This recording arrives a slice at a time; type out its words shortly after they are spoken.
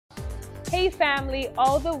Hey family,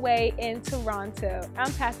 all the way in Toronto.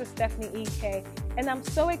 I'm Pastor Stephanie Ike, and I'm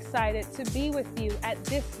so excited to be with you at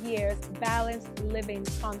this year's Balanced Living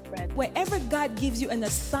Conference. Wherever God gives you an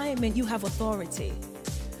assignment, you have authority.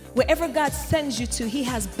 Wherever God sends you to, He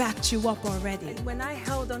has backed you up already. And when I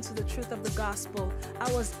held on to the truth of the gospel, I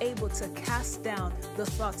was able to cast down the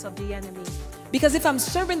thoughts of the enemy. Because if I'm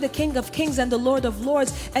serving the King of Kings and the Lord of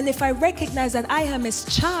Lords, and if I recognize that I am His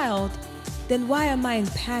child, then why am I in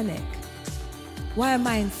panic? Why am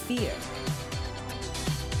I in fear?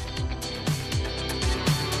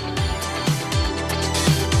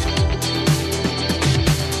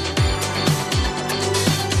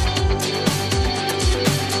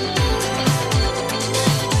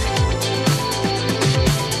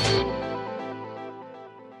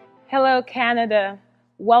 Hello, Canada.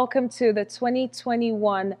 Welcome to the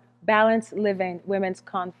 2021 Balanced Living Women's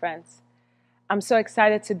Conference. I'm so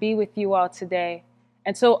excited to be with you all today,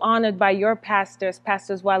 and so honored by your pastors,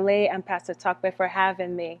 Pastors Wale and Pastor Tokbe, for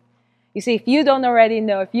having me. You see, if you don't already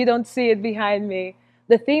know, if you don't see it behind me,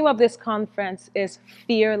 the theme of this conference is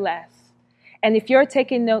fearless. And if you're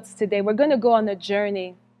taking notes today, we're going to go on a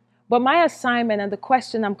journey. But my assignment and the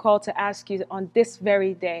question I'm called to ask you on this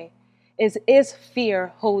very day is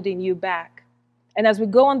fear holding you back? And as we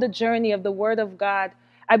go on the journey of the Word of God,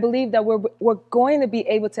 I believe that we're going to be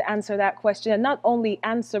able to answer that question, and not only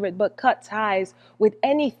answer it, but cut ties with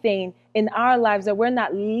anything in our lives that we're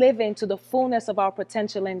not living to the fullness of our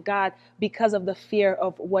potential in God because of the fear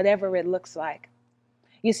of whatever it looks like.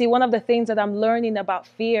 You see, one of the things that I'm learning about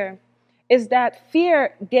fear is that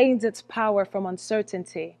fear gains its power from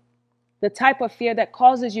uncertainty. The type of fear that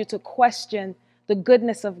causes you to question the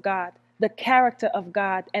goodness of God, the character of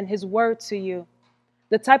God, and His word to you.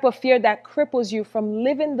 The type of fear that cripples you from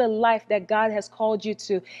living the life that God has called you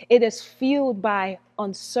to. It is fueled by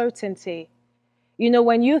uncertainty. You know,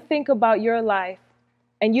 when you think about your life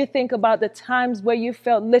and you think about the times where you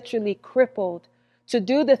felt literally crippled to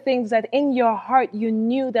do the things that in your heart you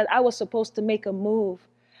knew that I was supposed to make a move.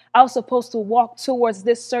 I was supposed to walk towards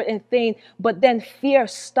this certain thing, but then fear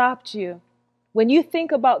stopped you. When you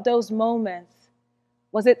think about those moments,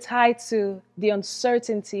 was it tied to the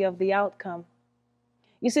uncertainty of the outcome?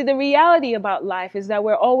 You see, the reality about life is that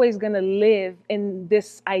we're always going to live in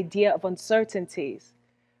this idea of uncertainties,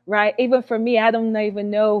 right? Even for me, I don't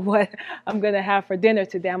even know what I'm going to have for dinner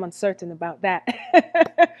today. I'm uncertain about that.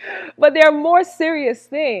 But there are more serious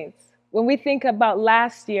things. When we think about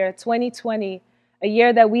last year, 2020, a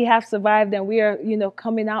year that we have survived and we are,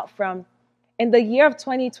 coming out from. In the year of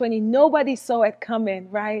 2020, nobody saw it coming,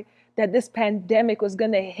 right? That this pandemic was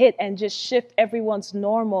going to hit and just shift everyone's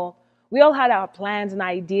normal. We all had our plans and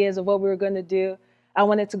ideas of what we were going to do. I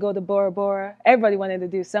wanted to go to Bora Bora. Everybody wanted to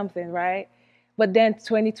do something, right? But then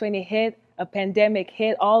 2020 hit, a pandemic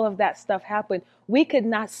hit, all of that stuff happened. We could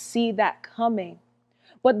not see that coming.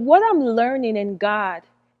 But what I'm learning in God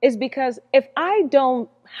is because if I don't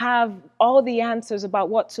have all the answers about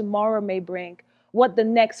what tomorrow may bring, what the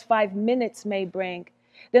next 5 minutes may bring,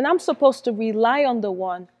 then I'm supposed to rely on the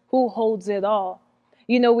one who holds it all.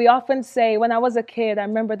 You know, we often say, when I was a kid, I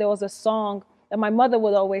remember there was a song that my mother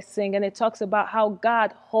would always sing, and it talks about how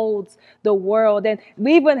God holds the world. And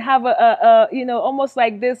we even have almost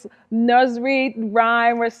like this nursery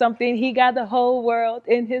rhyme or something. He got the whole world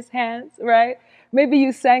in His hands, right? Maybe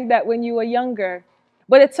you sang that when you were younger.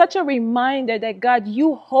 But it's such a reminder that, God,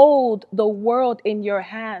 you hold the world in your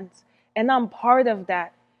hands. And I'm part of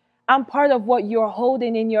that. I'm part of what you're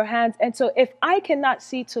holding in your hands. And so if I cannot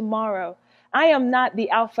see tomorrow, I am not the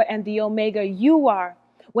Alpha and the Omega. You are.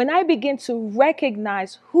 When I begin to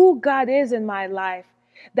recognize who God is in my life,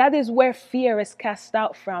 that is where fear is cast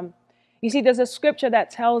out from. You see, there's a scripture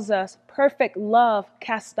that tells us perfect love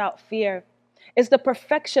casts out fear. It's the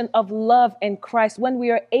perfection of love in Christ when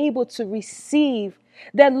we are able to receive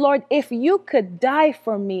that, Lord, if you could die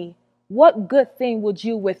for me, what good thing would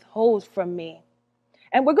you withhold from me?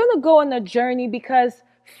 And we're going to go on a journey because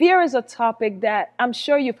fear is a topic that I'm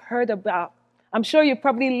sure you've heard about. I'm sure you've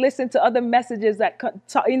probably listened to other messages that,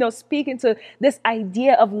 speak into this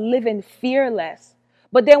idea of living fearless.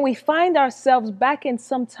 But then we find ourselves back in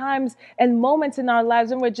sometimes and moments in our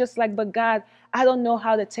lives and we're just like, but God, I don't know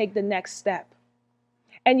how to take the next step.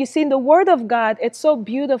 And you see, in the Word of God, it's so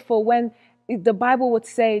beautiful when the Bible would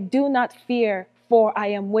say, do not fear, for I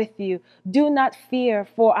am with you. Do not fear,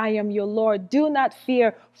 for I am your Lord. Do not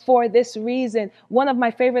fear for this reason. One of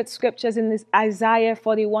my favorite scriptures in this Isaiah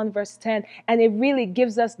 41 verse 10. And it really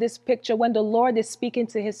gives us this picture when the Lord is speaking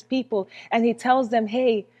to His people and He tells them,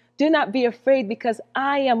 hey, do not be afraid because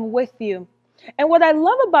I am with you. And what I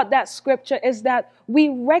love about that scripture is that we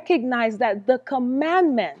recognize that the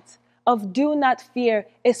commandment of do not fear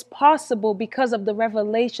is possible because of the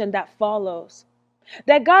revelation that follows.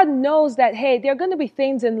 That God knows that, hey, there are going to be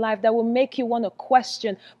things in life that will make you want to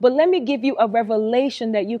question, but let me give you a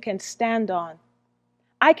revelation that you can stand on.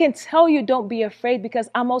 I can tell you don't be afraid because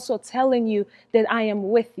I'm also telling you that I am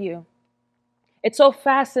with you. It's so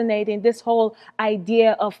fascinating, this whole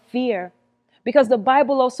idea of fear, because the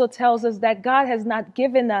Bible also tells us that God has not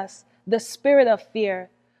given us the spirit of fear,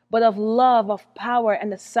 but of love, of power,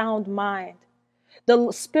 and a sound mind.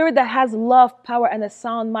 The spirit that has love, power, and a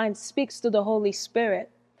sound mind speaks to the Holy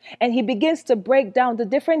Spirit. And he begins to break down the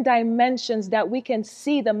different dimensions that we can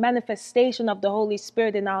see the manifestation of the Holy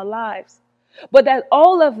Spirit in our lives. But that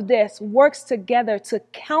all of this works together to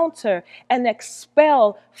counter and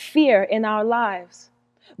expel fear in our lives.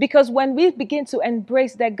 Because when we begin to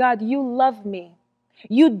embrace that, God, you love me.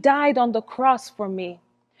 You died on the cross for me.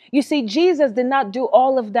 You see, Jesus did not do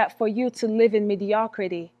all of that for you to live in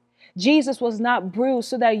mediocrity. Jesus was not bruised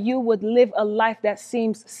so that you would live a life that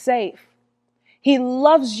seems safe. He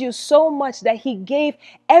loves you so much that he gave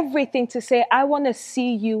everything to say, I want to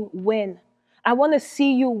see you win. I want to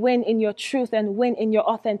see you win in your truth and win in your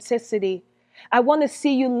authenticity. I want to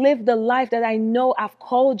see you live the life that I know I've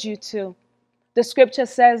called you to. The scripture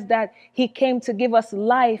says that he came to give us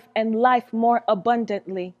life and life more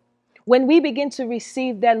abundantly. When we begin to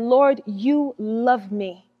receive that, Lord, you love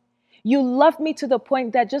me. You love me to the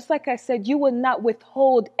point that, just like I said, you will not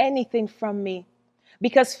withhold anything from me.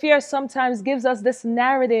 Because fear sometimes gives us this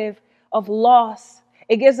narrative of loss.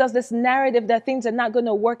 It gives us this narrative that things are not going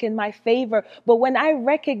to work in my favor. But when I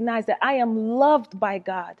recognize that I am loved by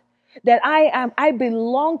God, that I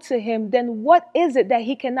belong to him, then what is it that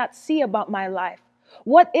he cannot see about my life?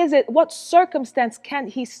 What is it? What circumstance can't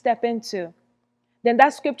he step into? Then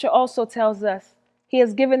that scripture also tells us he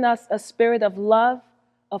has given us a spirit of love,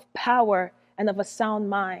 of power, and of a sound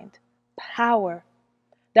mind. Power.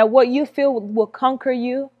 That what you feel will conquer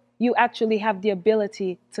you, you actually have the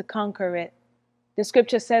ability to conquer it. The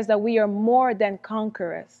scripture says that we are more than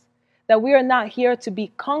conquerors. That we are not here to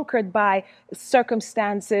be conquered by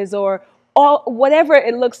circumstances or whatever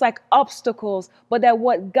it looks like obstacles, but that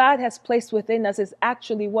what God has placed within us is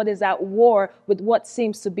actually what is at war with what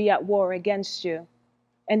seems to be at war against you.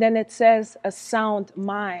 And then it says a sound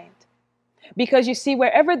mind. Because you see,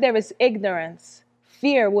 wherever there is ignorance,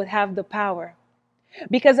 fear would have the power.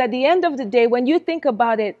 Because at the end of the day, when you think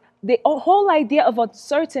about it, the whole idea of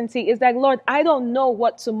uncertainty is that, Lord, I don't know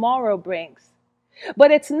what tomorrow brings.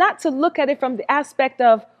 But it's not to look at it from the aspect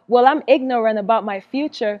of, well, I'm ignorant about my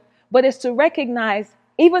future, but it's to recognize,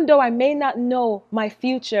 even though I may not know my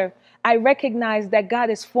future, I recognize that God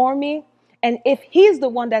is for me. And if he's the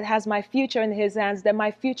one that has my future in his hands, then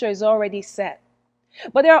my future is already set.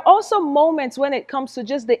 But there are also moments when it comes to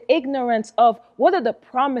just the ignorance of what are the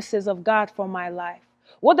promises of God for my life?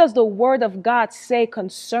 What does the word of God say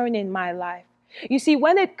concerning my life? You see,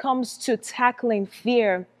 when it comes to tackling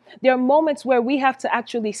fear, there are moments where we have to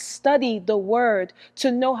actually study the word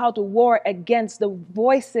to know how to war against the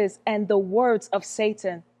voices and the words of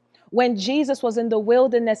Satan. When Jesus was in the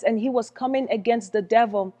wilderness and he was coming against the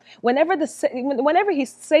devil, whenever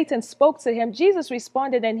Satan spoke to him, Jesus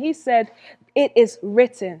responded and he said, it is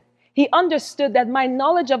written. He understood that my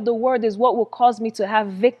knowledge of the word is what will cause me to have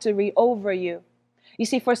victory over you. You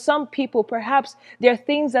see, for some people, perhaps there are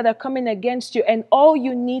things that are coming against you, and all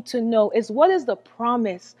you need to know is what is the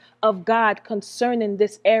promise of God concerning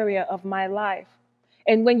this area of my life.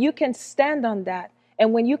 And when you can stand on that,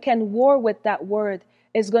 and when you can war with that word,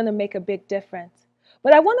 it's going to make a big difference.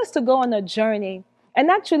 But I want us to go on a journey. And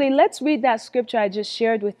actually, let's read that scripture I just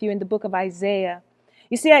shared with you in the book of Isaiah.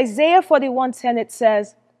 You see, Isaiah 41:10, it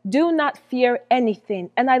says, do not fear anything.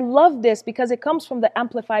 And I love this because it comes from the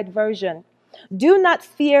Amplified Version. Do not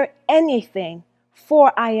fear anything,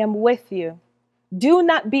 for I am with you. Do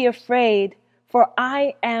not be afraid, for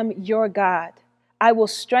I am your God. I will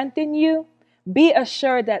strengthen you. Be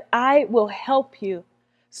assured that I will help you.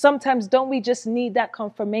 Sometimes don't we just need that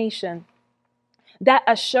confirmation, that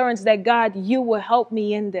assurance that God, you will help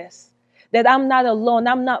me in this, that I'm not alone.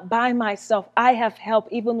 I'm not by myself. I have help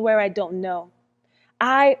even where I don't know.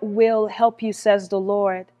 I will help you, says the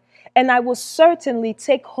Lord, and I will certainly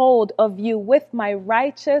take hold of you with my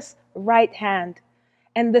righteous right hand.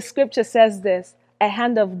 And the scripture says this, a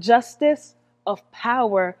hand of justice, of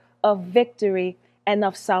power, of victory, and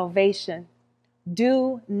of salvation.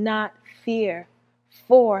 Do not fear,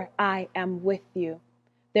 for I am with you.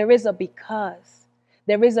 There is a because.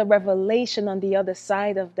 There is a revelation on the other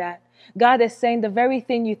side of that. God is saying the very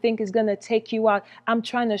thing you think is going to take you out, I'm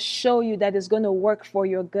trying to show you that it's going to work for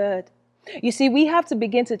your good. You see, we have to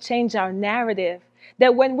begin to change our narrative,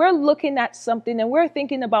 that when we're looking at something and we're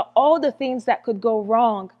thinking about all the things that could go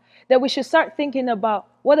wrong, that we should start thinking about,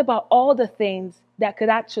 what about all the things that could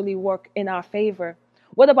actually work in our favor?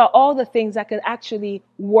 What about all the things that could actually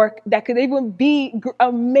work, that could even be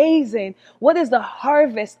amazing? What is the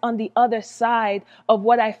harvest on the other side of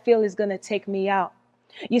what I feel is going to take me out?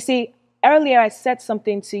 You see, earlier I said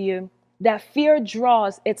something to you, that fear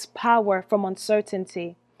draws its power from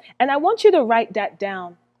uncertainty. And I want you to write that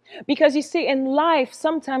down. Because you see, in life,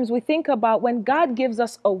 sometimes we think about when God gives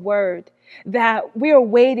us a word that we're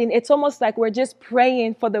waiting. It's almost like we're just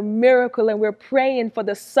praying for the miracle and we're praying for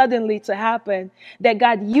the suddenly to happen. That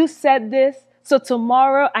God, you said this, so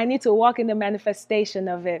tomorrow I need to walk in the manifestation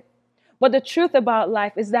of it. But the truth about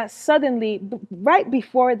life is that suddenly, right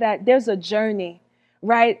before that, there's a journey,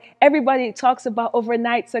 right? Everybody talks about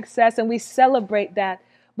overnight success and we celebrate that.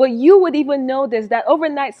 But you would even know this, that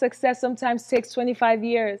overnight success sometimes takes 25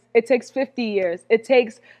 years. It takes 50 years. It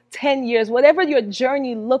takes 10 years, whatever your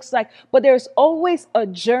journey looks like. But there's always a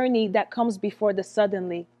journey that comes before the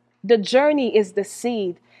suddenly. The journey is the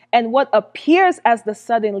seed. And what appears as the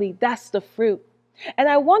suddenly, that's the fruit. And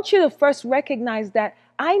I want you to first recognize that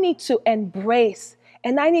I need to embrace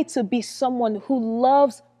and I need to be someone who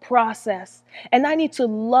loves process. And I need to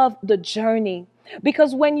love the journey.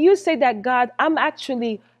 Because when you say that, God, I'm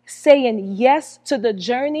actually saying yes to the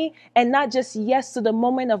journey and not just yes to the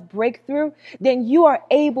moment of breakthrough, then you are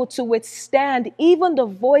able to withstand even the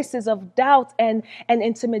voices of doubt and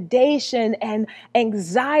intimidation and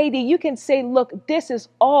anxiety. You can say, look, this is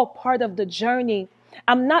all part of the journey.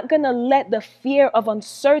 I'm not going to let the fear of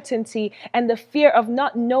uncertainty and the fear of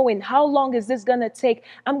not knowing how long is this going to take.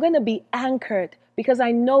 I'm going to be anchored because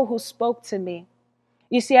I know who spoke to me.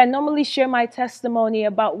 You see, I normally share my testimony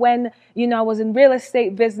about when, I was in real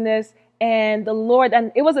estate business and the Lord,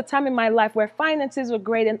 and it was a time in my life where finances were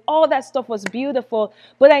great and all that stuff was beautiful,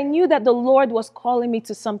 but I knew that the Lord was calling me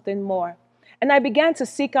to something more. And I began to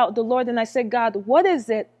seek out the Lord and I said, God, what is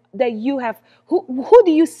it that you have, who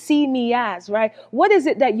do you see me as, right? What is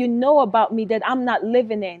it that you know about me that I'm not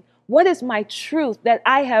living in? What is my truth that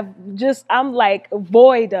I'm like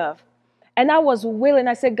void of? And I was willing.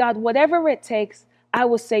 I said, God, whatever it takes, I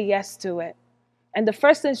will say yes to it. And the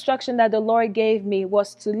first instruction that the Lord gave me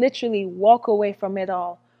was to literally walk away from it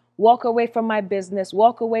all, walk away from my business,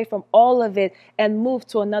 walk away from all of it and move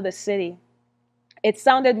to another city. It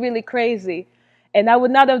sounded really crazy. And I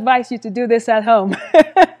would not advise you to do this at home.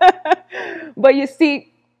 But you see,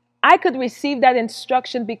 I could receive that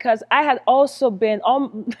instruction because I had also been,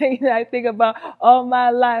 I think about all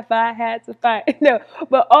my life I had to fight. No,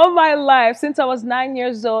 but all my life, since I was 9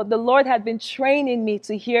 years old, the Lord had been training me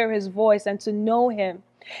to hear his voice and to know him.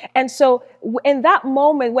 And so in that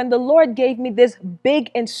moment, when the Lord gave me this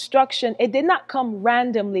big instruction, it did not come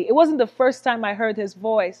randomly. It wasn't the first time I heard his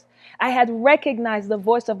voice. I had recognized the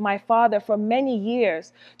voice of my Father for many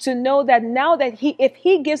years to know that now that if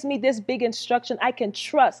he gives me this big instruction, I can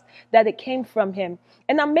trust that it came from him.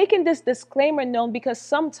 And I'm making this disclaimer known because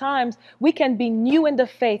sometimes we can be new in the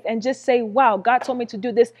faith and just say, wow, God told me to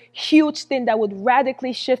do this huge thing that would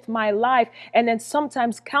radically shift my life. And then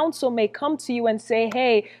sometimes counsel may come to you and say,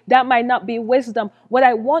 hey, that might not be wisdom. What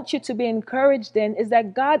I want you to be encouraged in is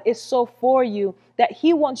that God is so for you that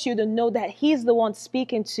he wants you to know that he's the one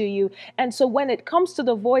speaking to you. And so when it comes to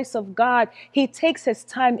the voice of God, he takes his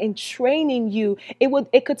time in training you.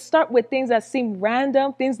 It could start with things that seem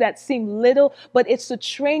random, things that seem little, but it's to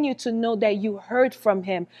train you to know that you heard from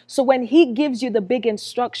him. So when he gives you the big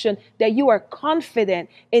instruction, that you are confident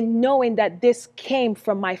in knowing that this came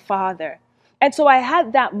from my Father. And so I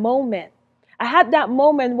had that moment. I had that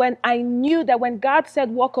moment when I knew that when God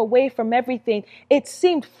said walk away from everything, it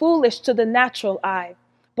seemed foolish to the natural eye.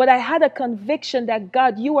 But I had a conviction that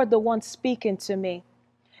God, you are the one speaking to me.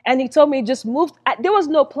 And he told me just move. There was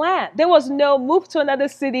no plan. There was no move to another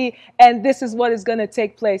city and this is what is going to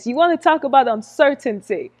take place. You want to talk about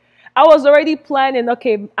uncertainty. I was already planning,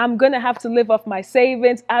 okay, I'm going to have to live off my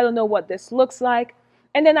savings. I don't know what this looks like.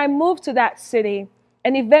 And then I moved to that city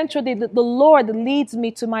and eventually the Lord leads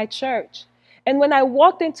me to my church. And when I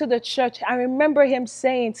walked into the church, I remember him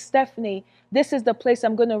saying, Stephanie, this is the place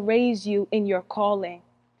I'm going to raise you in your calling.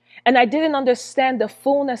 And I didn't understand the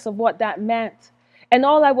fullness of what that meant. And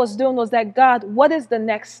all I was doing was that, God, what is the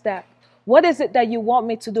next step? What is it that you want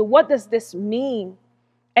me to do? What does this mean?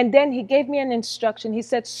 And then he gave me an instruction. He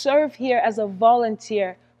said, serve here as a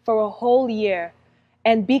volunteer for a whole year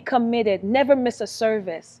and be committed. Never miss a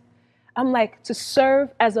service. I'm like, to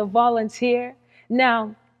serve as a volunteer?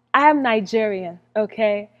 Now, I am Nigerian,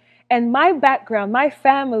 okay? And my background, my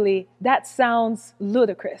family, that sounds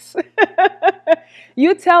ludicrous.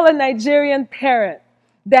 You tell a Nigerian parent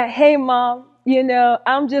that, hey, mom,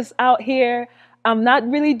 I'm just out here. I'm not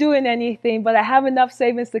really doing anything, but I have enough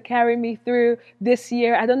savings to carry me through this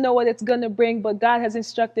year. I don't know what it's going to bring, but God has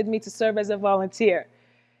instructed me to serve as a volunteer.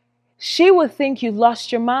 She would think you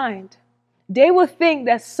lost your mind. They would think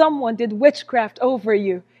that someone did witchcraft over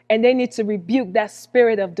you, and they need to rebuke that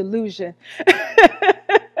spirit of delusion.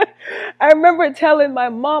 I remember telling my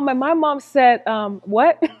mom, and my mom said,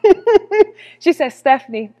 what? She said,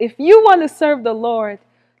 Stephanie, if you want to serve the Lord,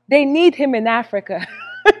 they need him in Africa.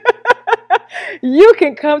 You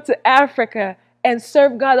can come to Africa and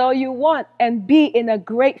serve God all you want and be in a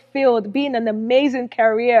great field, be in an amazing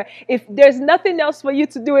career. If there's nothing else for you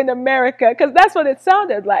to do in America, because that's what it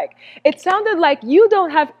sounded like. It sounded like you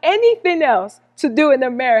don't have anything else to do in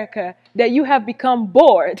America, that you have become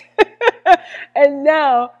bored. And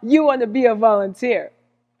now you want to be a volunteer.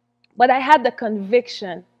 But I had the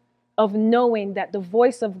conviction of knowing that the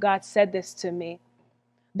voice of God said this to me.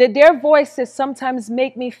 That their voices sometimes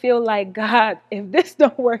make me feel like, God, if this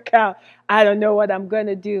don't work out, I don't know what I'm going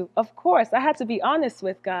to do. Of course, I had to be honest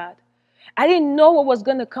with God. I didn't know what was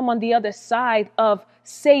going to come on the other side of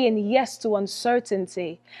saying yes to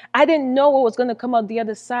uncertainty. I didn't know what was going to come on the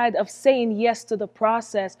other side of saying yes to the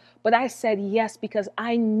process. But I said yes because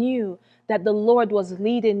I knew that the Lord was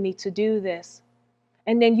leading me to do this.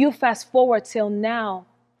 And then you fast forward till now.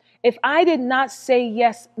 If I did not say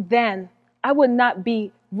yes then, I would not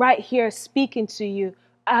be right here speaking to you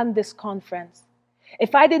on this conference.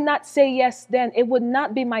 If I did not say yes then, it would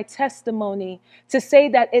not be my testimony to say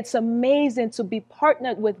that it's amazing to be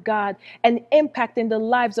partnered with God and impacting the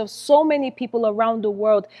lives of so many people around the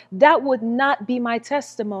world. That would not be my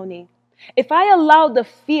testimony. If I allowed the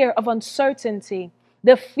fear of uncertainty,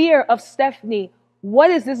 the fear of Stephanie, what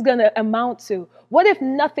is this going to amount to? What if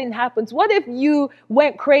nothing happens? What if you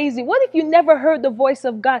went crazy? What if you never heard the voice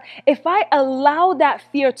of God? If I allow that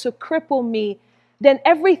fear to cripple me, then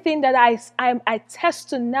everything that I test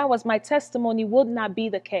to now as my testimony would not be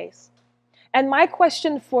the case. And my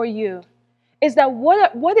question for you is that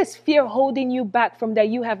what is fear holding you back from that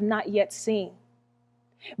you have not yet seen?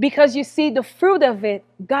 Because you see, the fruit of it,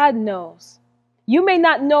 God knows. You may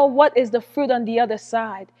not know what is the fruit on the other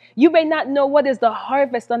side. You may not know what is the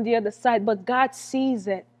harvest on the other side, but God sees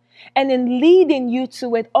it. And in leading you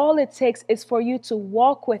to it, all it takes is for you to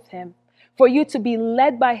walk with him, for you to be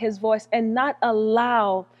led by his voice and not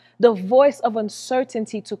allow the voice of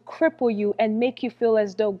uncertainty to cripple you and make you feel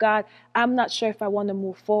as though, God, I'm not sure if I want to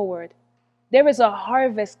move forward. There is a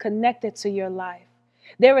harvest connected to your life.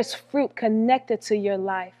 There is fruit connected to your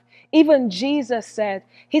life. Even Jesus said,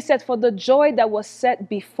 he said, for the joy that was set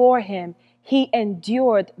before him, he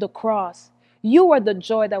endured the cross. You are the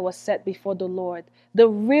joy that was set before the Lord, the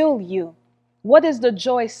real you. What is the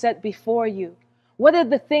joy set before you? What are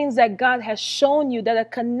the things that God has shown you that are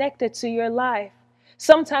connected to your life?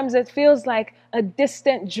 Sometimes it feels like a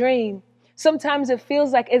distant dream. Sometimes it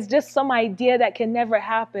feels like it's just some idea that can never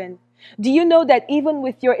happen. Do you know that even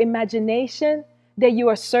with your imagination, that you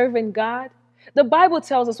are serving God? The Bible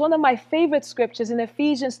tells us, one of my favorite scriptures in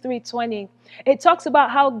Ephesians 3:20, it talks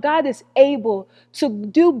about how God is able to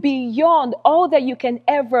do beyond all that you can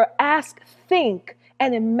ever ask, think,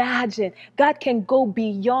 and imagine. God can go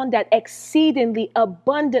beyond that exceedingly,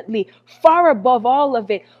 abundantly, far above all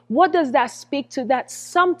of it. What does that speak to? That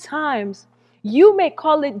sometimes you may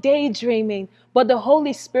call it daydreaming, but the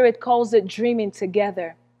Holy Spirit calls it dreaming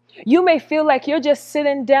together. You may feel like you're just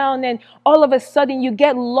sitting down and all of a sudden you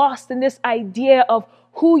get lost in this idea of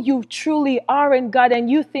who you truly are in God,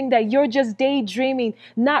 and you think that you're just daydreaming,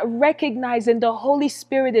 not recognizing the Holy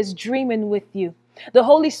Spirit is dreaming with you. The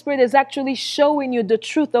Holy Spirit is actually showing you the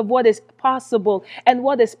truth of what is possible and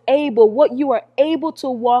what is able, what you are able to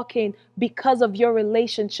walk in because of your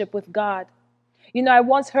relationship with God. You know, I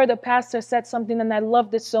once heard a pastor said something and I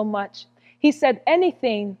loved it so much. He said,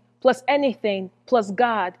 anything plus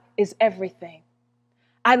God is everything.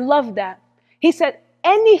 I love that. He said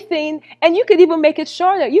anything, and you could even make it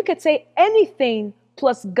shorter. You could say anything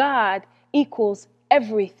plus God equals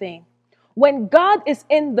everything. When God is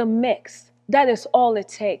in the mix, that is all it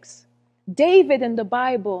takes. David in the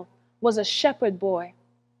Bible was a shepherd boy.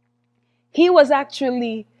 He was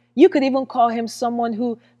actually, you could even call him someone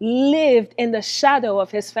who lived in the shadow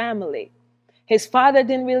of his family. His father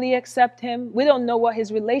didn't really accept him. We don't know what his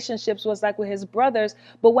relationships was like with his brothers,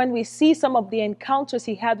 but when we see some of the encounters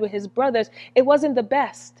he had with his brothers, it wasn't the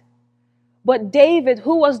best. But David,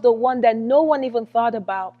 who was the one that no one even thought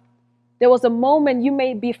about, There was a moment, you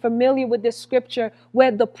may be familiar with this scripture,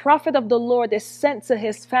 where the prophet of the Lord is sent to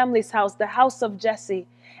his family's house, the house of Jesse.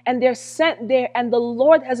 And they're sent there, and the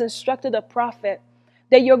Lord has instructed a prophet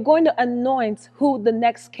that you're going to anoint who the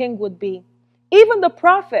next king would be. Even the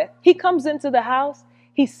prophet, he comes into the house,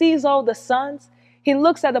 he sees all the sons, he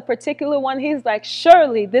looks at a particular one, he's like,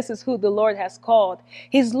 surely this is who the Lord has called.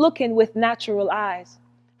 He's looking with natural eyes.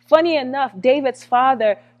 Funny enough, David's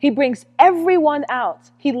father, he brings everyone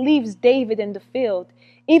out. He leaves David in the field.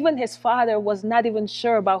 Even his father was not even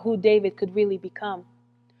sure about who David could really become.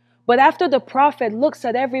 But after the prophet looks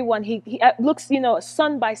at everyone, he looks,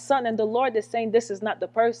 son by son, and the Lord is saying, this is not the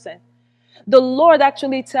person. The Lord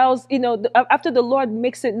actually tells, after the Lord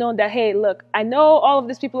makes it known that, hey, look, I know all of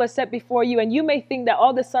these people are set before you, and you may think that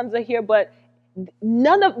all the sons are here, but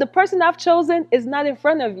none of the person I've chosen is not in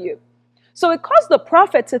front of you. So it caused the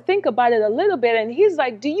prophet to think about it a little bit, and he's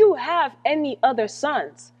like, do you have any other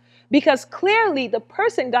sons? Because clearly the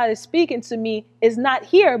person God is speaking to me is not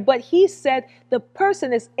here, but he said the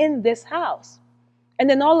person is in this house. And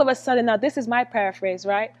then all of a sudden, now this is my paraphrase,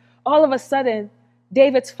 right? All of a sudden,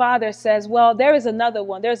 David's father says, well, there is another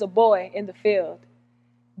one. There's a boy in the field.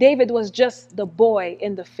 David was just the boy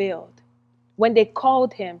in the field. When they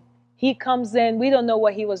called him, he comes in. We don't know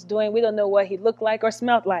what he was doing. We don't know what he looked like or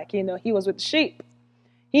smelled like. He was with the sheep.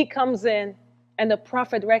 He comes in, and the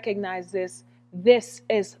prophet recognized this. This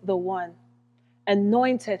is the one.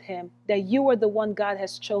 Anointed him, that you are the one God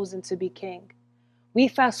has chosen to be king. We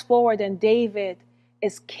fast forward, and David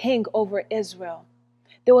is king over Israel.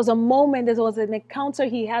 There was a moment, there was an encounter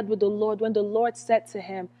he had with the Lord when the Lord said to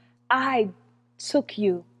him, I took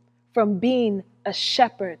you from being a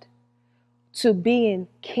shepherd to being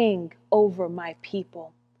king over my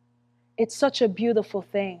people. It's such a beautiful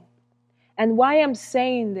thing. And why I'm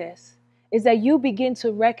saying this is that you begin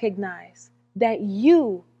to recognize that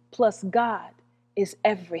you plus God is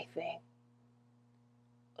everything.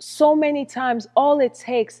 So many times, all it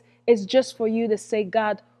takes is just for you to say,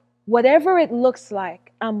 God, whatever it looks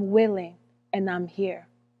like, I'm willing and I'm here.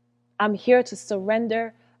 I'm here to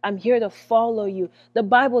surrender. I'm here to follow you. The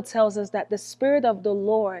Bible tells us that the Spirit of the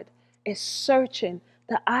Lord is searching.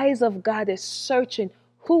 The eyes of God is searching.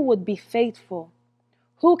 Who would be faithful?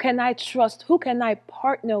 Who can I trust? Who can I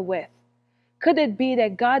partner with? Could it be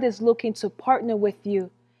that God is looking to partner with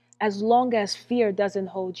you as long as fear doesn't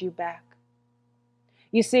hold you back?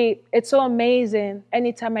 You see, it's so amazing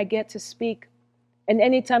anytime I get to speak and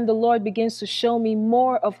anytime the Lord begins to show me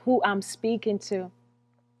more of who I'm speaking to.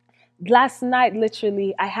 Last night,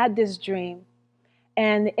 literally, I had this dream.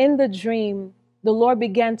 And in the dream, the Lord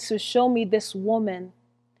began to show me this woman.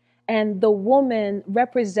 And the woman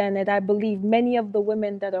represented, I believe, many of the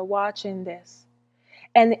women that are watching this.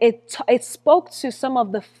 And it spoke to some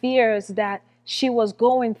of the fears that she was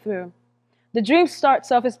going through. The dream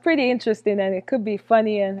starts off, it's pretty interesting, and it could be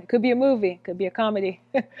funny, and it could be a movie, it could be a comedy.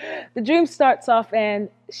 The dream starts off, and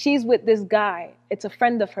she's with this guy. It's a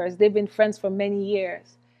friend of hers. They've been friends for many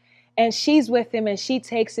years. And she's with him, and she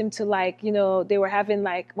takes him to, they were having,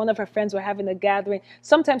 one of her friends were having a gathering.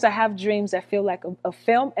 Sometimes I have dreams that feel like a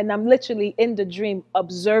film, and I'm literally in the dream,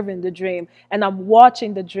 observing the dream, and I'm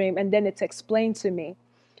watching the dream, and then it's explained to me.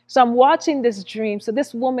 So I'm watching this dream. So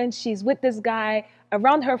this woman, she's with this guy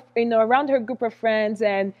around her, around her group of friends,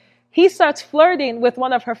 and he starts flirting with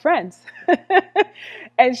one of her friends.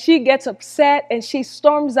 And she gets upset, and she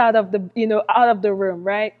storms out of the room,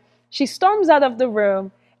 right? She storms out of the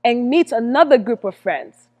room and meets another group of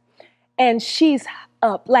friends. And she's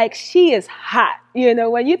up, she is hot.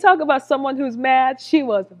 When you talk about someone who's mad, she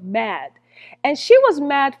was mad. And she was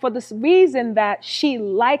mad for this reason that she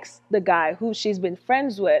likes the guy who she's been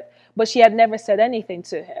friends with, but she had never said anything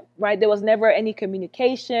to him, right? There was never any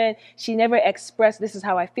communication. She never expressed, this is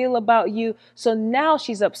how I feel about you. So now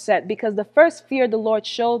she's upset because the first fear the Lord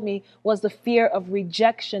showed me was the fear of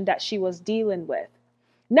rejection that she was dealing with.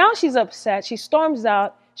 Now she's upset. She storms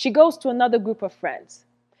out. She goes to another group of friends.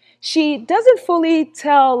 She doesn't fully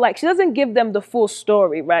tell, she doesn't give them the full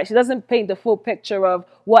story, right? She doesn't paint the full picture of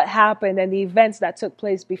what happened and the events that took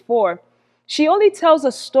place before. She only tells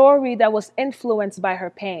a story that was influenced by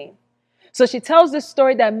her pain. So she tells this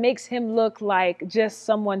story that makes him look like just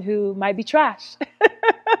someone who might be trash.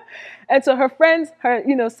 And so her friends, her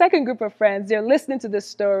second group of friends, they're listening to this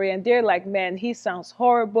story and they're like, man, he sounds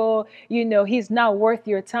horrible. He's not worth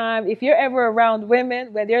your time. If you're ever around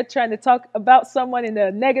women, when they're trying to talk about someone in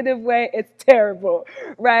a negative way, it's terrible,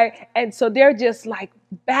 right? And so they're just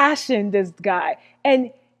bashing this guy.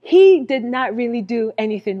 And he did not really do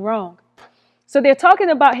anything wrong. So they're talking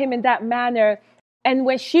about him in that manner. And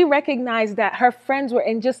when she recognized that her friends were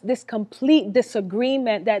in just this complete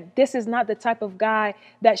disagreement, that this is not the type of guy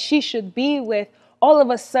that she should be with, all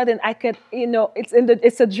of a sudden I could,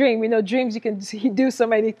 it's a dream, dreams, you can do so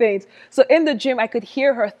many things. So in the dream, I could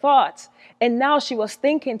hear her thoughts. And now she was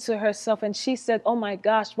thinking to herself, and she said, oh my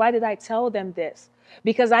gosh, why did I tell them this?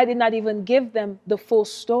 Because I did not even give them the full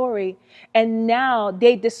story. And now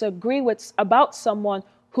they disagree about someone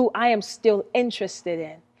who I am still interested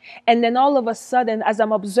in. And then all of a sudden, as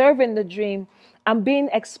I'm observing the dream, I'm being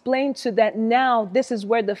explained to that now this is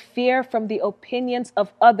where the fear from the opinions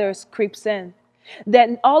of others creeps in.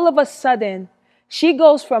 Then all of a sudden, she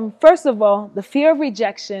goes from, first of all, the fear of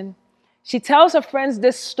rejection. She tells her friends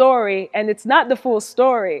this story, and it's not the full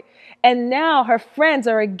story. And now her friends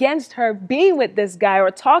are against her being with this guy or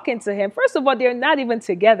talking to him. First of all, they're not even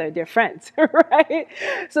together. They're friends, right?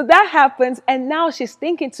 So that happens. And now she's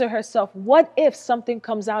thinking to herself, what if something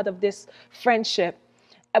comes out of this friendship?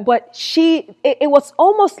 But it was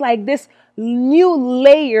almost like this new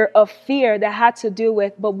layer of fear that had to do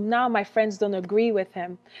with, but now my friends don't agree with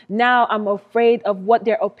him. Now I'm afraid of what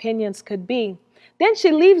their opinions could be. Then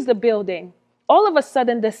she leaves the building. All of a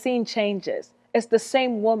sudden, the scene changes. It's the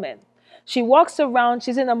same woman. She walks around.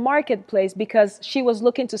 She's in a marketplace because she was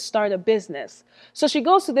looking to start a business. So she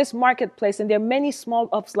goes to this marketplace, and there are many small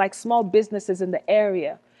businesses in the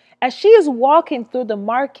area. As she is walking through the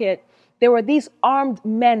market, there were these armed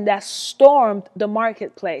men that stormed the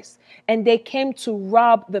marketplace, and they came to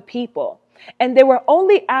rob the people. And they were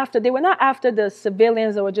not after the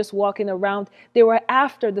civilians that were just walking around. They were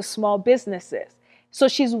after the small businesses. So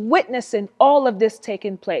she's witnessing all of this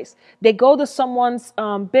taking place. They go to someone's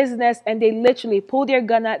business, and they literally pull their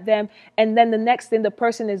gun at them. And then the next thing, the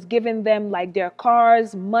person is giving them like their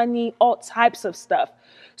cars, money, all types of stuff.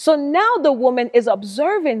 So now the woman is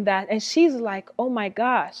observing that, and she's like, oh my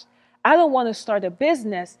gosh, I don't want to start a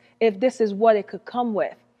business if this is what it could come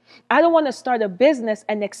with. I don't want to start a business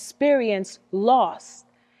and experience loss.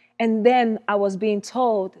 And then I was being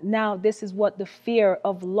told, now this is what the fear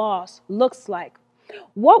of loss looks like.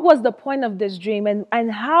 What was the point of this dream,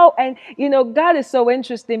 and how, and God is so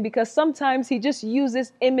interesting because sometimes he just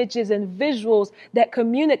uses images and visuals that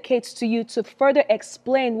communicates to you to further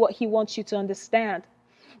explain what he wants you to understand.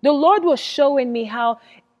 The Lord was showing me how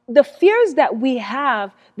the fears that we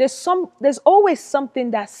have, there's always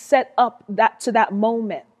something that's set up to that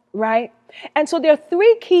moment, right? And so there are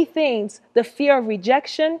three key things: the fear of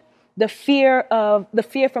rejection, the fear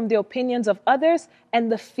from the opinions of others, and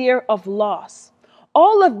the fear of loss.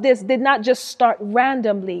 All of this did not just start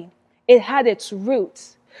randomly. It had its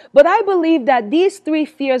roots. But I believe that these three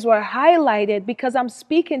fears were highlighted because I'm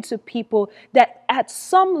speaking to people that at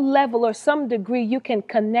some level or some degree you can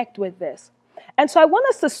connect with this. And so I want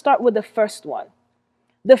us to start with the first one,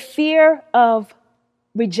 the fear of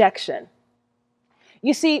rejection.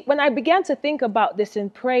 You see, when I began to think about this in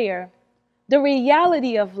prayer, the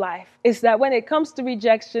reality of life is that when it comes to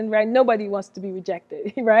rejection, right, nobody wants to be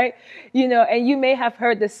rejected, right? And you may have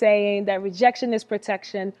heard the saying that rejection is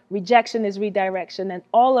protection, rejection is redirection, and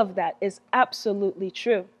all of that is absolutely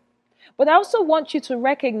true. But I also want you to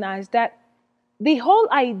recognize that the whole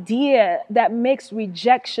idea that makes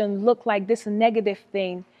rejection look like this negative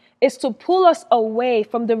thing is to pull us away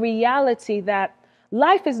from the reality that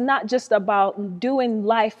life is not just about doing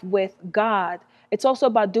life with God. It's also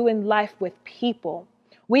about doing life with people.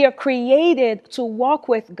 We are created to walk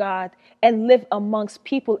with God and live amongst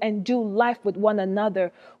people and do life with one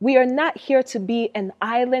another. We are not here to be an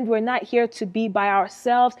island. We're not here to be by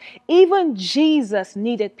ourselves. Even Jesus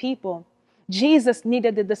needed people. Jesus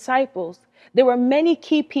needed the disciples. There were many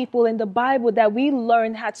key people in the Bible that we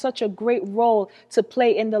learned had such a great role to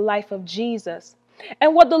play in the life of Jesus.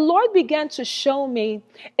 And what the Lord began to show me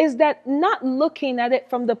is that not looking at it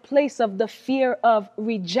from the place of the fear of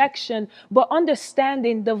rejection, but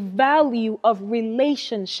understanding the value of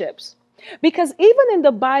relationships. Because even in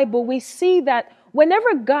the Bible, we see that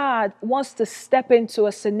whenever God wants to step into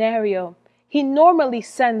a scenario, he normally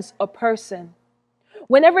sends a person.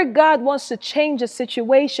 Whenever God wants to change a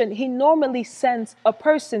situation, he normally sends a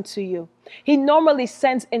person to you. He normally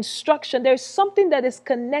sends instruction. There's something that is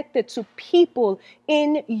connected to people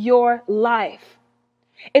in your life.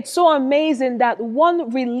 It's so amazing that one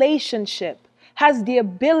relationship has the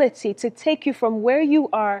ability to take you from where you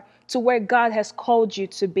are to where God has called you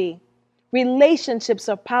to be. Relationships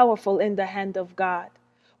are powerful in the hand of God.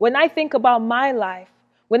 When I think about my life,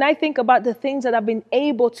 when I think about the things that I've been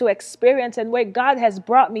able to experience and where God has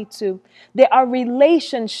brought me to, there are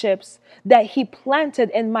relationships that He planted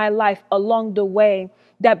in my life along the way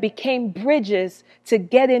that became bridges to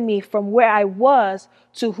getting me from where I was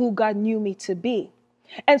to who God knew me to be.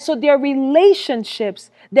 And so there are relationships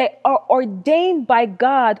that are ordained by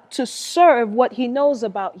God to serve what He knows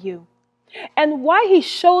about you. And why He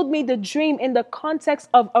showed me the dream in the context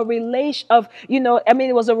of a relation of,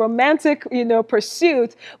 it was a romantic,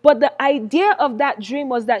 pursuit. But the idea of that dream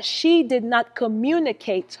was that she did not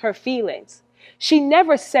communicate her feelings. She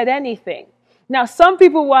never said anything. Now, some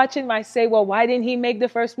people watching might say, well, why didn't He make the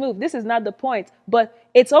first move? This is not the point, but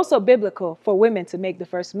it's also biblical for women to make the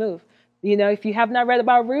first move. If you have not read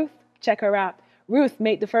about Ruth, check her out. Ruth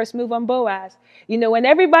made the first move on Boaz. When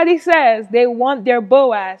everybody says they want their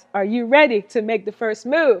Boaz, are you ready to make the first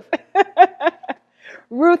move?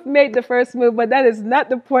 Ruth made the first move, but that is not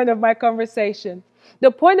the point of my conversation.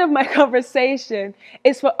 The point of my conversation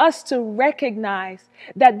is for us to recognize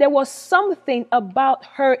that there was something about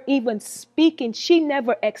her even speaking. She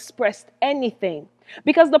never expressed anything.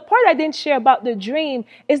 Because the part I didn't share about the dream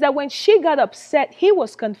is that when she got upset, he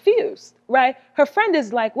was confused, right? Her friend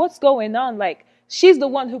is like, what's going on? Like, she's the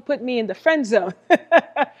one who put me in the friend zone.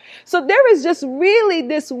 So there is just really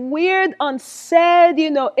this weird, unsaid,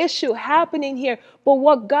 issue happening here. But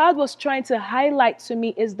what God was trying to highlight to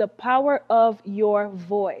me is the power of your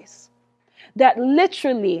voice. That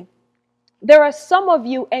literally, there are some of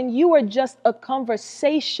you and you are just a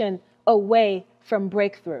conversation away from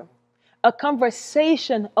breakthrough. A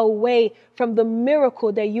conversation away from the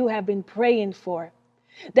miracle that you have been praying for.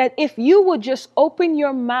 That if you would just open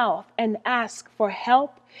your mouth and ask for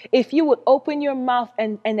help, if you would open your mouth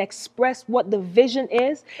and express what the vision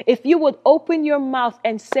is, if you would open your mouth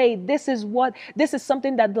and say, this is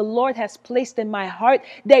something that the Lord has placed in my heart,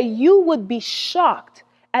 that you would be shocked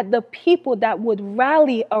at the people that would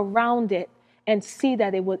rally around it and see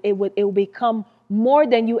that it will become more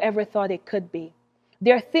than you ever thought it could be.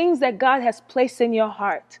 There are things that God has placed in your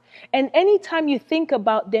heart. And anytime you think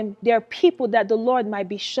about them, there are people that the Lord might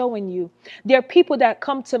be showing you. There are people that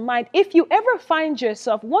come to mind. If you ever find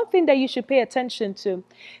yourself, one thing that you should pay attention to,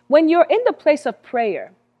 when you're in the place of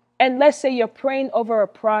prayer, and let's say you're praying over a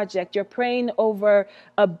project, you're praying over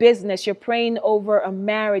a business, you're praying over a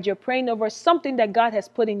marriage, you're praying over something that God has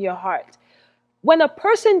put in your heart. When a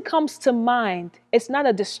person comes to mind, it's not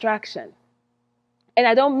a distraction. And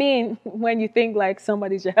I don't mean when you think like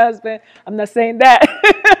somebody's your husband. I'm not saying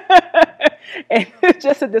that. And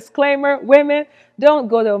just a disclaimer, women, don't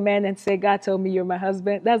go to a man and say, God told me you're my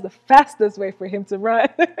husband. That's the fastest way for him to run.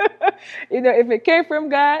 If it came from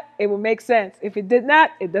God, it will make sense. If it did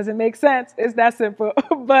not, it doesn't make sense. It's that simple.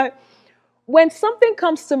 But when something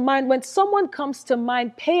comes to mind, when someone comes to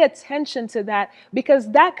mind, pay attention to that, because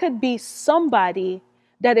that could be somebody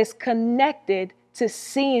that is connected to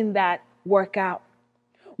seeing that work out.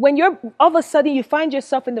 When you're all of a sudden you find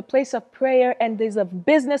yourself in the place of prayer and there's a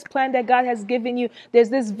business plan that God has given you, there's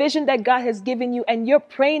this vision that God has given you and you're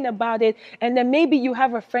praying about it, and then maybe you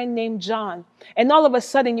have a friend named John and all of a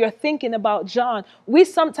sudden you're thinking about John. We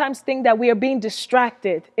sometimes think that we are being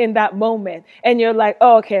distracted in that moment and you're like,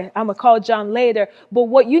 oh, okay, I'm gonna call John later. But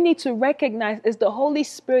what you need to recognize is the Holy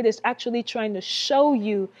Spirit is actually trying to show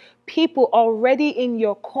you people already in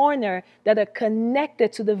your corner that are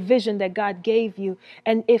connected to the vision that God gave you.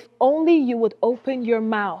 And if only you would open your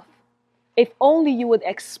mouth, if only you would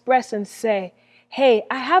express and say, hey,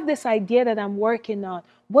 I have this idea that I'm working on.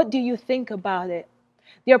 What do you think about it?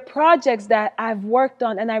 There are projects that I've worked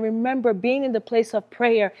on, and I remember being in the place of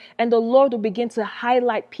prayer, and the Lord will begin to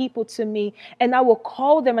highlight people to me, and I will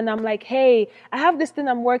call them, and I'm like, hey, I have this thing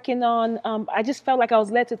I'm working on. I just felt like I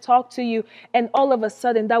was led to talk to you, and all of a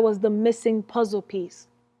sudden, that was the missing puzzle piece.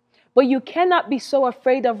 But you cannot be so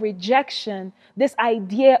afraid of rejection, this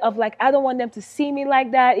idea of like, I don't want them to see me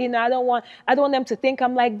like that. I don't want them to think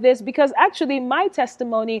I'm like this, because actually my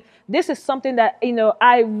testimony, this is something that,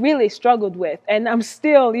 I really struggled with and I'm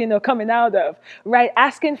still, coming out of, right?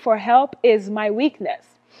 Asking for help is my weakness.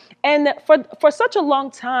 And for such a long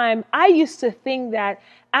time, I used to think that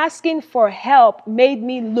asking for help made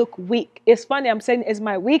me look weak. It's funny, I'm saying it's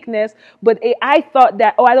my weakness, but I thought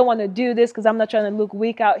that, I don't want to do this because I'm not trying to look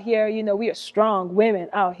weak out here. We are strong women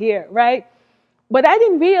out here, right? But I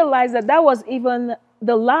didn't realize that was even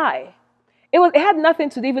the lie. It had nothing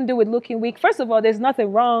to even do with looking weak. First of all, there's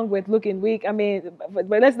nothing wrong with looking weak. I mean, but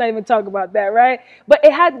let's not even talk about that, right? But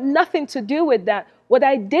it had nothing to do with that. What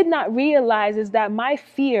I did not realize is that my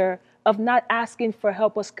fear of not asking for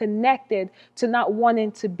help was connected to not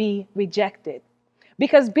wanting to be rejected.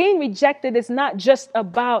 Because being rejected is not just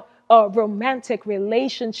about, a romantic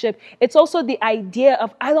relationship. It's also the idea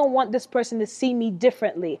of, I don't want this person to see me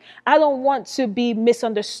differently. I don't want to be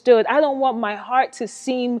misunderstood. I don't want my heart to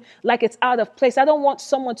seem like it's out of place. I don't want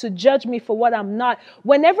someone to judge me for what I'm not.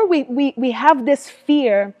 Whenever we have this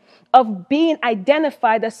fear of being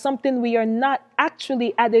identified as something we are not,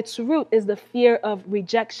 actually at its root is the fear of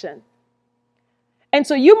rejection. And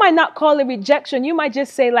so you might not call it rejection. You might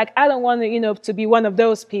just say, like, I don't want to, to be one of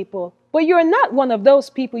those people. But you're not one of those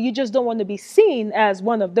people. You just don't want to be seen as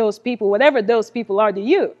one of those people, whatever those people are to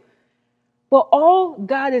you. But all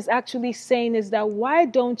God is actually saying is that, why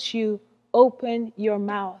don't you open your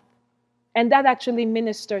mouth? And that actually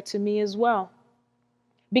ministered to me as well.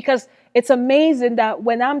 Because it's amazing that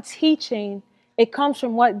when I'm teaching, it comes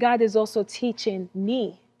from what God is also teaching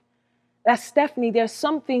me. That, Stephanie, there's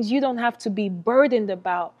some things you don't have to be burdened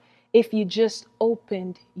about if you just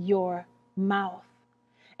opened your mouth.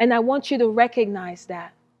 And I want you to recognize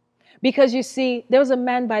that. Because you see, there was a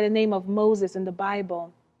man by the name of Moses in the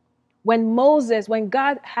Bible. When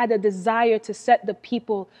God had a desire to set the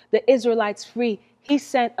people, the Israelites, free, he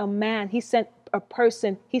sent a man, he sent a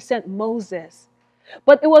person, he sent Moses.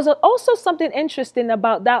 But it was also something interesting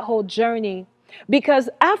about that whole journey. Because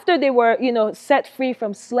after they were, set free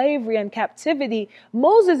from slavery and captivity,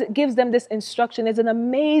 Moses gives them this instruction. It's an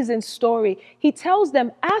amazing story. He tells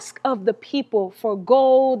them, ask of the people for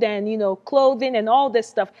gold and, clothing and all this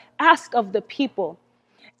stuff. Ask of the people.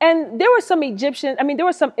 And there were some there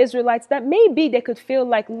were some Israelites that maybe they could feel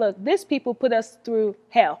like, look, these people put us through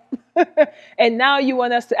hell. And now you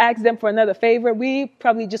want us to ask them for another favor? We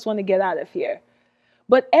probably just want to get out of here.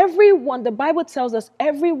 But everyone, the Bible tells us,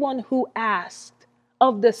 everyone who asked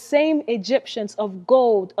of the same Egyptians of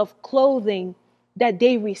gold, of clothing, that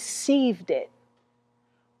they received it.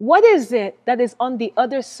 What is it that is on the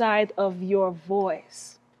other side of your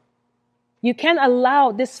voice? You can't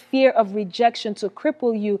allow this fear of rejection to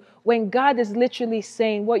cripple you when God is literally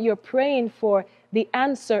saying, what you're praying for, the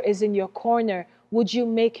answer is in your corner. Would you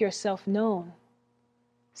make yourself known?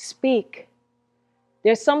 Speak.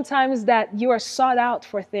 There's sometimes that you are sought out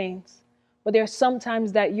for things, but there's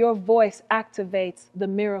sometimes that your voice activates the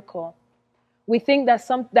miracle. We think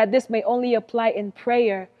that this may only apply in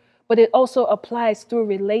prayer, but it also applies through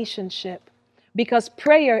relationship. Because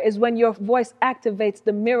prayer is when your voice activates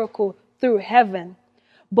the miracle through heaven,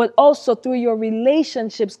 but also through your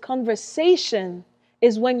relationships. Conversation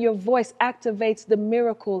is when your voice activates the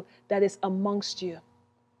miracle that is amongst you,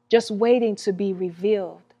 just waiting to be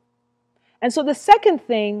revealed. And so the second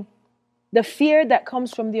thing, the fear that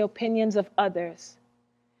comes from the opinions of others.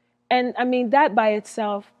 And that by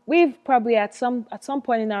itself, we've probably at some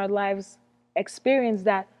point in our lives experienced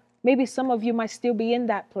that. Maybe some of you might still be in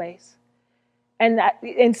that place. And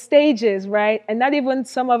in stages, right? And not even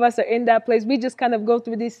some of us are in that place. We just kind of go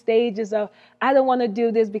through these stages of, I don't want to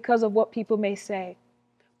do this because of what people may say.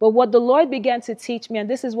 But what the Lord began to teach me, and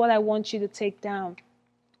this is what I want you to take down,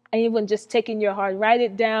 and even just take in your heart, write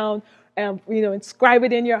it down, inscribe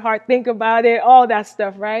it in your heart, think about it, all that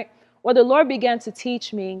stuff, right? What the Lord began to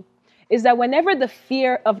teach me is that whenever the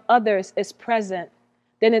fear of others is present,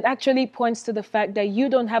 then it actually points to the fact that you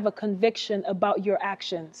don't have a conviction about your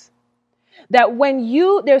actions. That when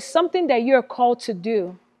there's something that you're called to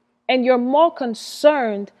do, and you're more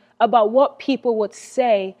concerned about what people would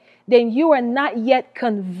say, then you are not yet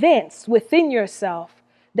convinced within yourself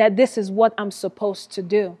that this is what I'm supposed to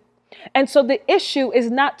do. And so the issue is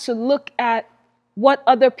not to look at what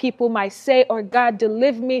other people might say or, God,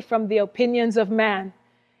 deliver me from the opinions of man.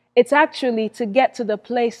 It's actually to get to the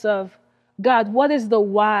place of, God, what is the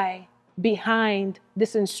why behind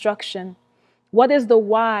this instruction? What is the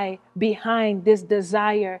why behind this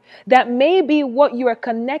desire? That maybe what you are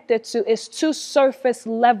connected to is too surface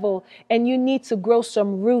level and you need to grow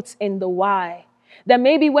some roots in the why. That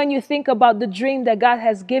maybe when you think about the dream that God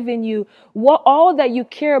has given you, all that you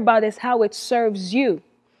care about is how it serves you.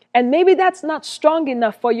 And maybe that's not strong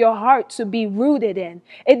enough for your heart to be rooted in.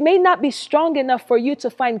 It may not be strong enough for you to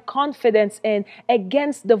find confidence in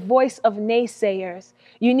against the voice of naysayers.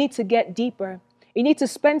 You need to get deeper. You need to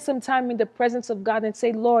spend some time in the presence of God and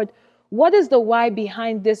say, Lord, what is the why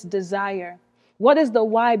behind this desire? What is the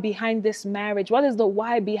why behind this marriage? What is the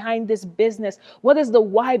why behind this business? What is the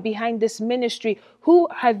why behind this ministry? Who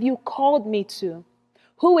have you called me to?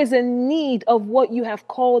 Who is in need of what you have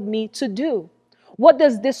called me to do? What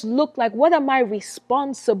does this look like? What am I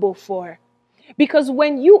responsible for? Because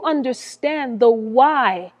when you understand the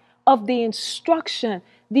why of the instruction,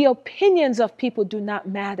 the opinions of people do not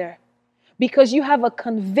matter. Because you have a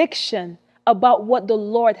conviction about what the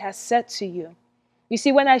Lord has said to you. You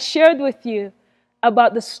see, when I shared with you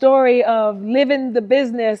about the story of living the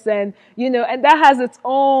business and, and that has its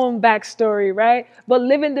own backstory, right? But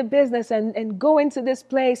living the business and going to this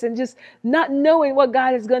place and just not knowing what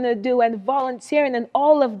God is going to do and volunteering and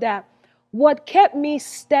all of that. What kept me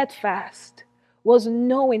steadfast was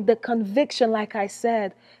knowing the conviction, like I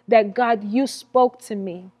said, that God, you spoke to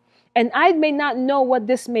me. And I may not know what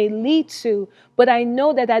this may lead to, but I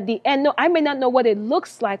know that at the end, no, I may not know what it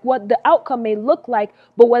looks like, what the outcome may look like,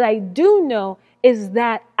 but what I do know is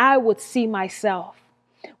that I would see myself.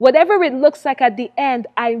 Whatever it looks like at the end,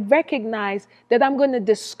 I recognize that I'm going to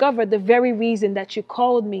discover the very reason that you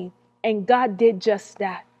called me. And God did just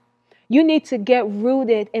that. You need to get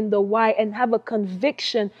rooted in the why and have a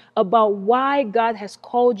conviction about why God has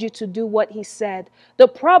called you to do what he said. The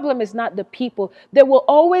problem is not the people. There will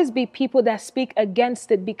always be people that speak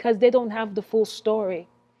against it because they don't have the full story.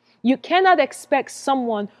 You cannot expect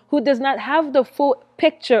someone who does not have the full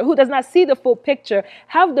picture, who does not see the full picture,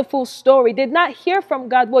 have the full story, did not hear from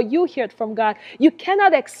God what you heard from God. You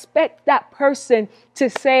cannot expect that person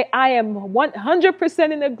to say, I am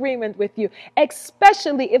 100% in agreement with you,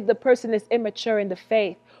 especially if the person is immature in the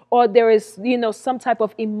faith. Or there is, some type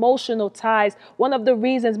of emotional ties. One of the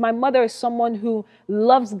reasons my mother is someone who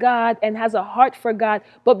loves God and has a heart for God,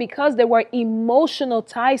 but because there were emotional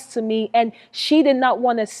ties to me and she did not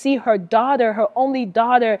want to see her daughter, her only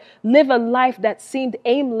daughter, live a life that seemed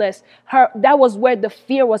aimless, that was where the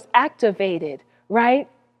fear was activated, right?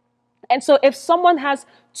 And so if someone has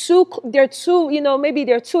maybe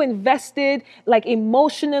they're too invested, like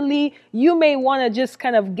emotionally, you may want to just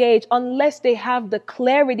kind of gauge, unless they have the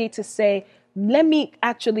clarity to say, let me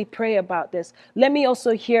actually pray about this. Let me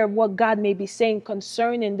also hear what God may be saying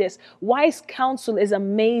concerning this. Wise counsel is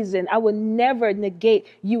amazing. I will never negate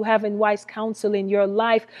you having wise counsel in your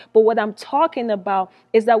life. But what I'm talking about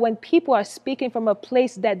is that when people are speaking from a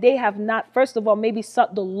place that they have not, first of all, maybe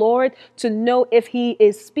sought the Lord to know if he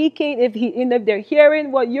is speaking, if they're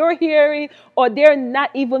hearing what you're hearing, or they're not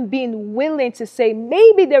even being willing to say,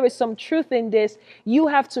 maybe there is some truth in this, you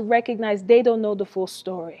have to recognize they don't know the full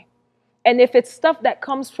story. And if it's stuff that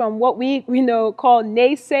comes from what we call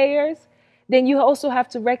naysayers, then you also have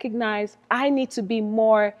to recognize I need to be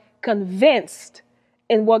more convinced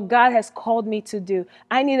in what God has called me to do.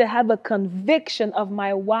 I need to have a conviction of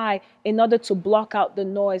my why in order to block out the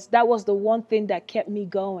noise. That was the one thing that kept me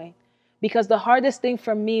going. Because the hardest thing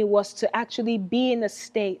for me was to actually be in a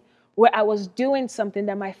state where I was doing something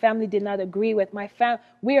that my family did not agree with.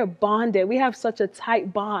 We are bonded. We have such a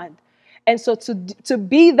tight bond. And so to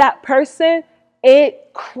be that person,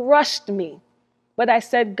 it crushed me. But I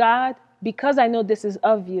said, God, because I know this is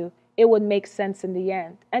of you, it would make sense in the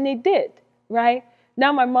end. And it did, right?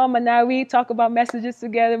 Now my mom and I, we talk about messages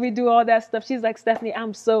together. We do all that stuff. She's like, Stephanie,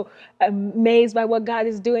 I'm so amazed by what God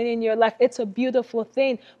is doing in your life. It's a beautiful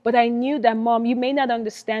thing. But I knew that, Mom, you may not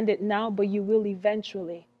understand it now, but you will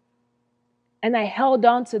eventually. And I held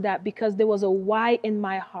on to that because there was a why in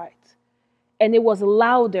my heart. And it was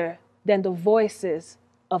louder than the voices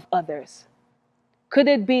of others. Could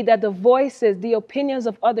it be that the voices, the opinions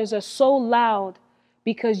of others are so loud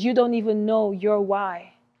because you don't even know your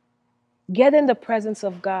why? Get in the presence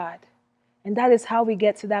of God. And that is how we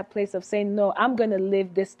get to that place of saying, no, I'm going to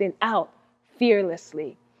live this thing out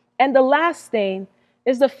fearlessly. And the last thing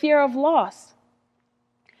is the fear of loss.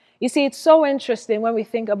 You see, it's so interesting when we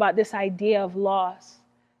think about this idea of loss,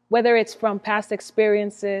 whether it's from past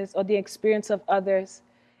experiences or the experience of others.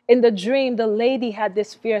 In the dream, the lady had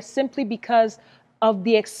this fear simply because of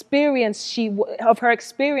the experience of her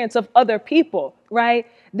experience of other people, right?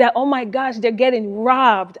 That, oh my gosh, they're getting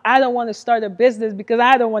robbed. I don't want to start a business because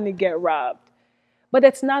I don't want to get robbed. But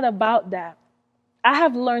it's not about that. I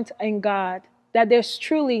have learned in God that there's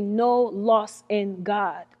truly no loss in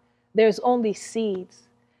God. There's only seeds.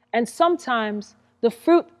 And sometimes the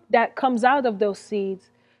fruit that comes out of those seeds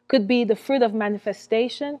could be the fruit of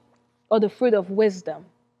manifestation or the fruit of wisdom.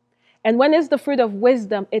 And when it's the fruit of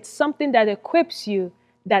wisdom, it's something that equips you,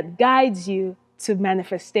 that guides you to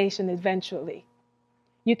manifestation eventually.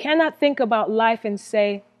 You cannot think about life and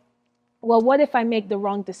say, well, what if I make the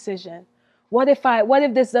wrong decision? What if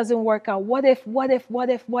this doesn't work out? What if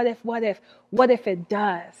it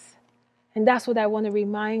does? And that's what I want to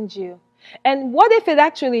remind you. And what if it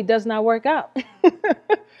actually does not work out?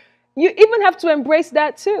 You even have to embrace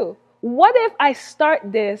that too. What if I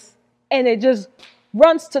start this and it just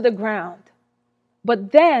runs to the ground?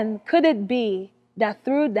 But then could it be that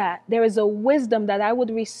through that there is a wisdom that I would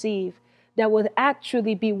receive that would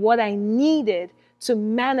actually be what I needed to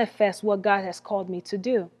manifest what God has called me to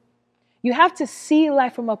do? You have to see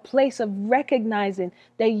life from a place of recognizing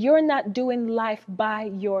that you're not doing life by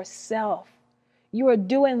yourself. You are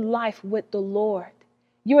doing life with the Lord.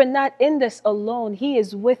 You are not in this alone. He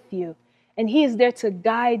is with you, and He is there to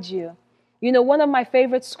guide you. You know, one of my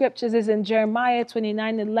favorite scriptures is in Jeremiah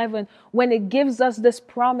 29:11, when it gives us this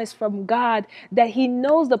promise from God that He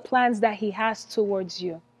knows the plans that He has towards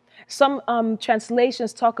you. Some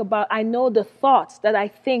translations talk about, I know the thoughts that I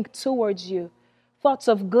think towards you, thoughts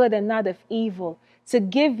of good and not of evil, to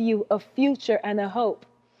give you a future and a hope.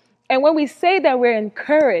 And when we say that we're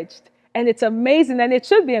encouraged, and it's amazing, and it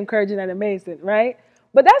should be encouraging and amazing, right?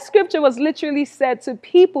 But that scripture was literally said to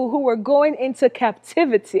people who were going into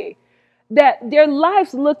captivity, that their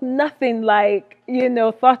lives looked nothing like, you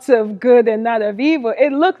know, thoughts of good and not of evil.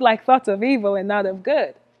 It looked like thoughts of evil and not of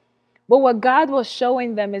good. But what God was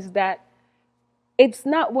showing them is that it's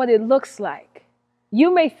not what it looks like.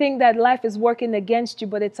 You may think that life is working against you,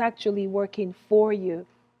 but it's actually working for you.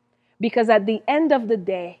 Because at the end of the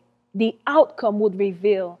day, the outcome would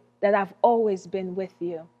reveal that I've always been with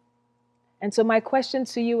you. And so my question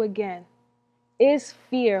to you again, is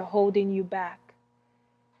fear holding you back?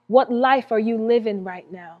 What life are you living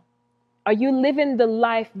right now? Are you living the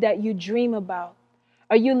life that you dream about?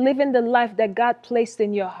 Are you living the life that God placed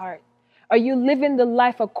in your heart? Are you living the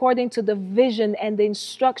life according to the vision and the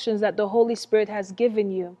instructions that the Holy Spirit has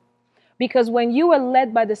given you? Because when you are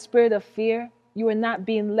led by the spirit of fear, you are not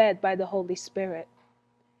being led by the Holy Spirit.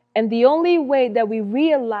 And the only way that we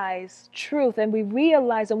realize truth and we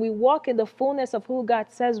realize and we walk in the fullness of who God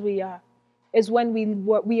says we are is when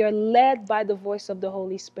we are led by the voice of the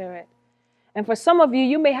Holy Spirit. And for some of you,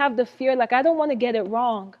 you may have the fear, like, I don't want to get it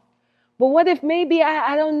wrong. But what if maybe,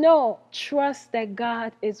 I don't know. Trust that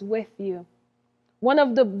God is with you. One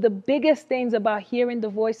of the biggest things about hearing the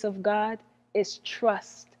voice of God is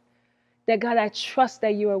trust. That God, I trust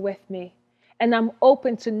that you are with me. And I'm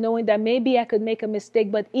open to knowing that maybe I could make a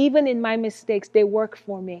mistake, but even in my mistakes, they work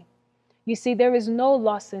for me. You see, there is no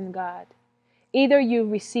loss in God. Either you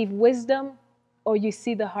receive wisdom or you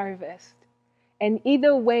see the harvest. And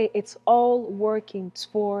either way, it's all working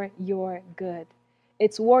for your good.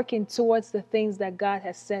 It's working towards the things that God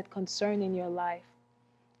has said concerning your life.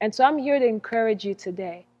 And so I'm here to encourage you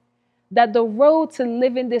today that the road to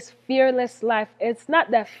living this fearless life, it's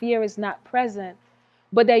not that fear is not present,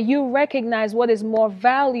 but that you recognize what is more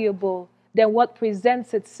valuable than what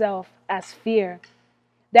presents itself as fear.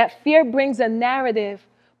 That fear brings a narrative,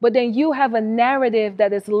 but then you have a narrative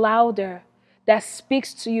that is louder, that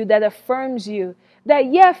speaks to you, that affirms you.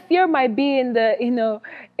 That, yeah, fear might be in the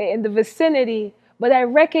vicinity, but I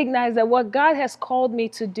recognize that what God has called me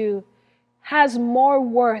to do has more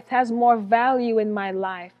worth, has more value in my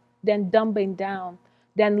life than dumbing down,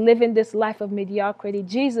 than living this life of mediocrity.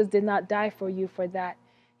 Jesus did not die for you for that.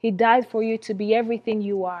 He died for you to be everything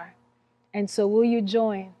you are. And so will you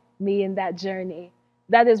join me in that journey?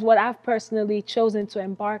 That is what I've personally chosen to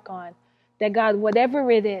embark on. That God, whatever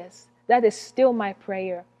it is, that is still my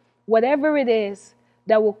prayer. Whatever it is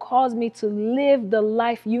that will cause me to live the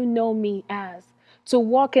life you know me as, to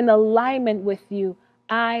walk in alignment with you,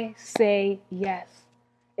 I say yes.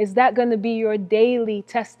 Is that going to be your daily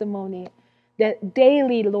testimony? That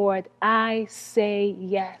daily, Lord, I say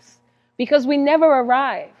yes. Because we never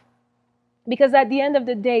arrive. Because at the end of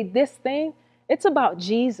the day, this thing, it's about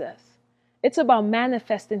Jesus. It's about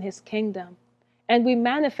manifesting His kingdom. And we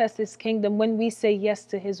manifest His kingdom when we say yes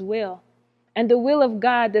to His will. And the will of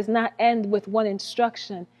God does not end with one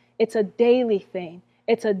instruction. It's a daily thing.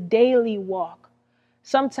 It's a daily walk.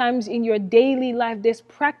 Sometimes in your daily life, there's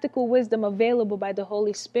practical wisdom available by the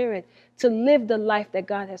Holy Spirit to live the life that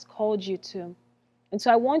God has called you to. And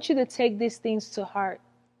so I want you to take these things to heart.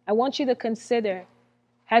 I want you to consider,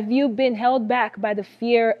 have you been held back by the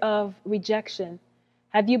fear of rejection?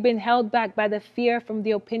 Have you been held back by the fear from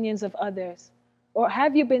the opinions of others? Or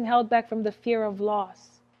have you been held back from the fear of loss?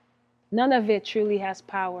 None of it truly has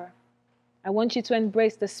power. I want you to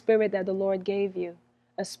embrace the spirit that the Lord gave you,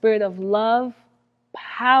 a spirit of love,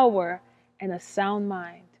 power, and a sound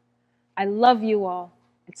mind. I love you all.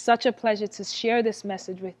 It's such a pleasure to share this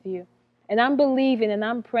message with you. And I'm believing and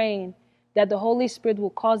I'm praying that the Holy Spirit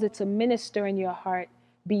will cause it to minister in your heart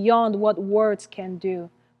beyond what words can do,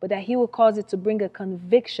 but that He will cause it to bring a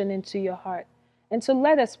conviction into your heart. And so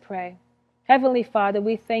let us pray. Heavenly Father,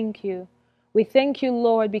 we thank you. We thank you,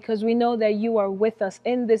 Lord, because we know that you are with us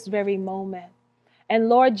in this very moment. And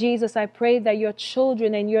Lord Jesus, I pray that your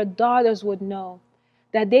children and your daughters would know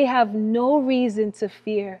that they have no reason to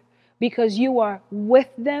fear because you are with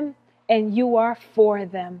them and you are for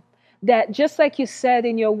them. That just like you said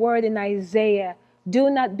in your word in Isaiah, do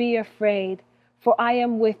not be afraid, for I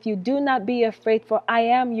am with you. Do not be afraid, for I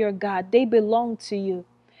am your God. They belong to you.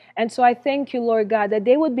 And so I thank you, Lord God, that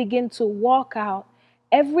they would begin to walk out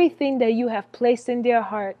everything that you have placed in their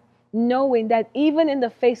heart, knowing that even in the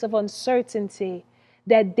face of uncertainty,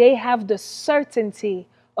 that they have the certainty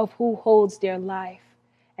of who holds their life.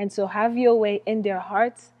 And so have your way in their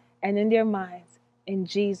hearts and in their minds. In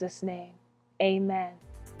Jesus' name, amen.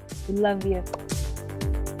 We love you.